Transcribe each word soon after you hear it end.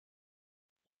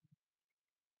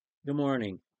Good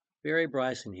morning. Barry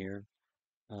Bryson here.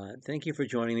 Thank you for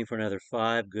joining me for another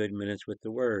 5 good minutes with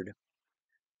the Word.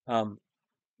 Um,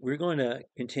 we're going to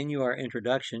continue our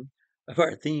introduction of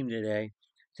our theme today.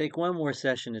 Take one more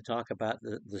session to talk about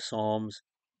the Psalms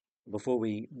before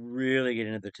we really get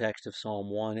into the text of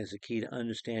Psalm 1 as a key to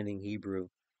understanding Hebrew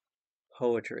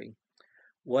poetry.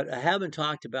 What I haven't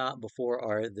talked about before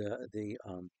are the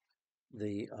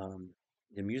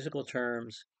the musical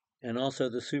terms and also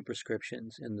the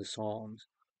superscriptions in the Psalms.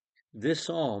 This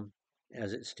psalm,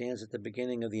 as it stands at the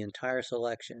beginning of the entire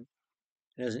selection,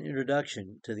 as an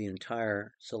introduction to the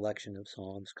entire selection of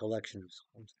psalms, collection of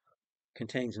psalms,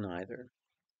 contains neither.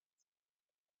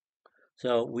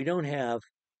 So we don't have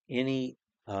any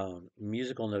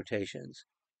musical notations.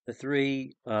 The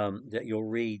three that you'll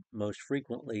read most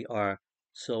frequently are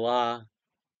Salah,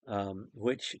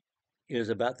 which is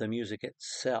about the music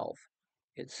itself,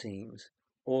 it seems,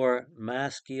 or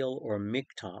Maskil or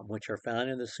Miktam, which are found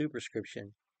in the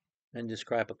superscription and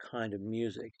describe a kind of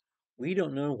music. We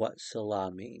don't know what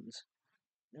Salah means.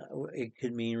 It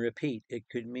could mean repeat. It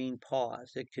could mean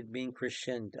pause. It could mean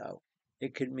crescendo.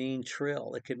 It could mean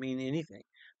trill. It could mean anything.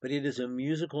 But it is a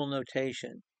musical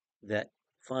notation that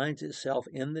finds itself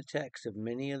in the text of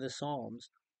many of the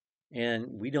Psalms, and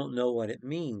we don't know what it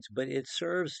means. But it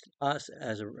serves us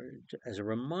as a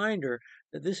reminder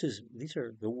that these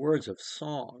are the words of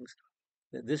songs.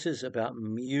 That this is about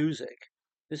music.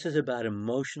 This is about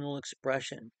emotional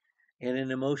expression and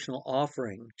an emotional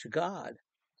offering to God,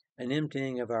 an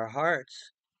emptying of our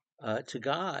hearts to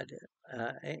God,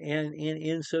 and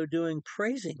in so doing,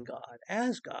 praising God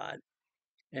as God.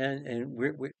 And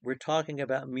we're talking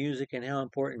about music and how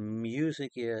important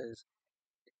music is.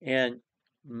 And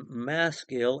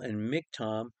maskil and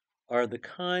miktam are the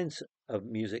kinds of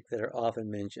music that are often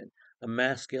mentioned. A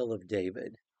maskil of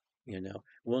David,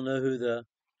 we'll know who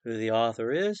the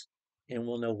author is, and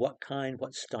we'll know what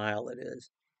style it is.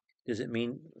 Does it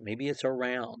mean maybe it's a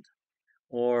round,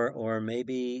 or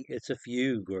maybe it's a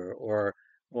fugue, or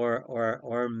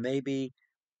maybe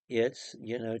it's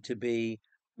to be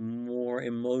more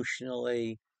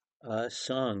emotionally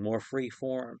sung, more free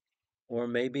form, or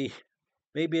maybe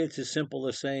it's as simple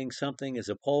as saying something is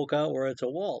a polka or it's a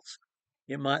waltz.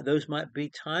 Those might be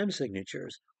time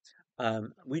signatures.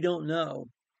 We don't know,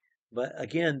 but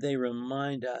again, they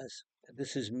remind us that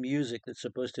this is music that's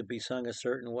supposed to be sung a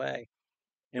certain way.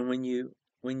 And when you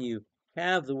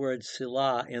have the word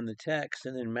silah in the text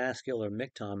and then maskil or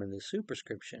miktam in the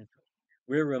superscription,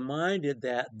 we're reminded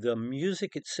that the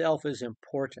music itself is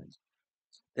important.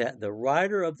 That the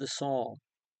writer of the psalm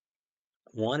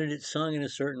wanted it sung in a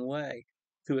certain way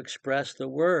to express the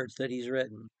words that he's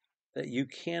written, that you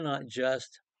cannot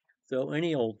just throw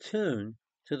any old tune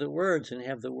to the words and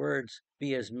have the words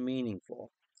be as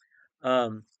meaningful.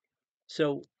 Um,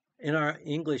 so in our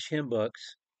English hymn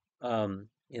books,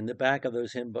 in the back of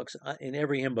those hymn books, in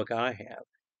every hymn book I have,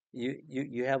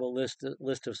 you have a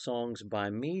list of songs by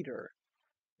meter,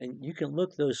 and you can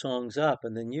look those songs up,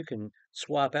 and then you can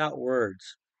swap out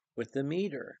words with the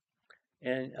meter.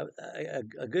 And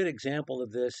a good example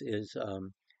of this is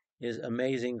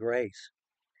Amazing Grace.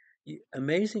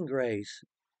 Amazing Grace,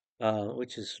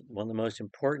 which is one of the most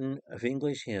important of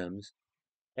English hymns,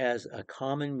 has a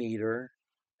common meter.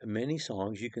 Many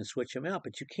songs you can switch them out,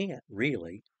 but you can't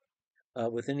really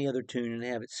with any other tune and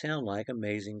have it sound like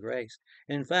Amazing Grace.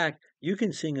 In fact, you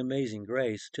can sing Amazing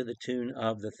Grace to the tune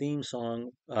of the theme song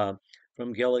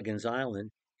from Gilligan's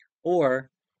Island,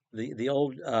 or the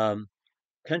old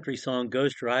country song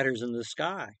Ghost Riders in the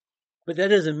Sky. But that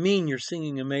doesn't mean you're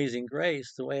singing Amazing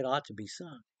Grace the way it ought to be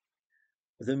sung.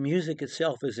 The music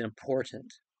itself is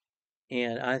important.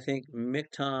 And I think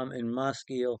Miktam and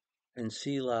Maskil and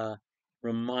Sila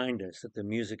remind us that the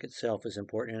music itself is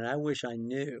important. And I wish I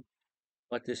knew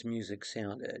what this music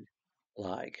sounded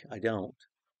like. I don't,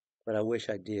 but I wish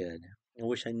I did. I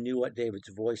wish I knew what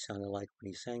David's voice sounded like when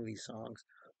he sang these songs,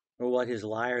 or what his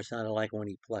lyre sounded like when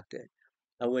he plucked it.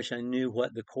 I wish I knew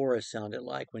what the chorus sounded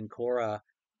like when Korah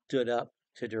stood up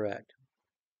to direct.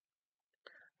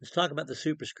 Let's talk about the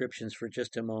superscriptions for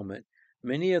just a moment.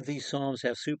 Many of these psalms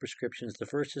have superscriptions. The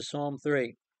first is Psalm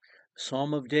 3,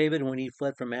 Psalm of David when he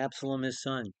fled from Absalom his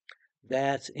son.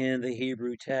 That's in the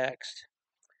Hebrew text.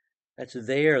 That's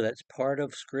there. That's part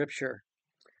of Scripture.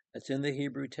 That's in the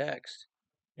Hebrew text.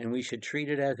 And we should treat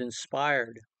it as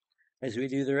inspired as we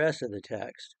do the rest of the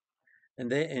text.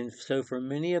 And so for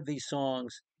many of these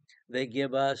songs, they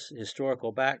give us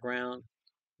historical background.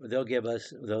 They'll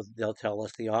tell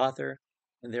us the author,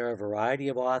 and there are a variety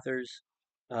of authors.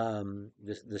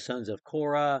 The sons of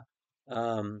Korah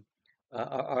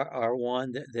are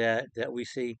one that we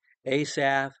see.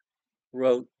 Asaph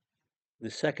wrote the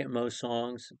second most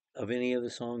songs of any of the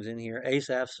songs in here.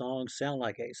 Asaph's songs sound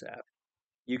like Asaph.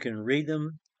 You can read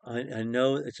them and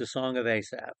know it's a song of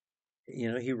Asaph.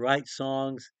 You know, he writes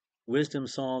songs, wisdom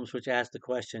psalms, which ask the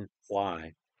question,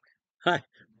 why? Why,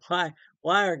 why,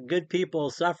 why are good people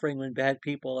suffering when bad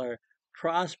people are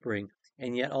prospering,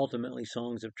 and yet ultimately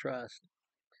songs of trust?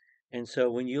 And so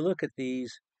when you look at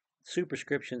these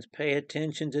superscriptions, pay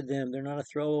attention to them. They're not a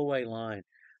throwaway line.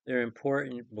 They're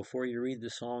important before you read the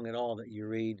song at all that you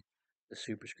read the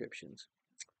superscriptions.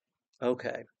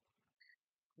 Okay,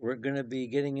 we're going to be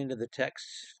getting into the text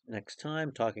next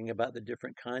time, talking about the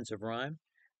different kinds of rhyme.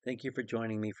 Thank you for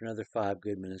joining me for another 5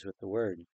 good minutes with the Word.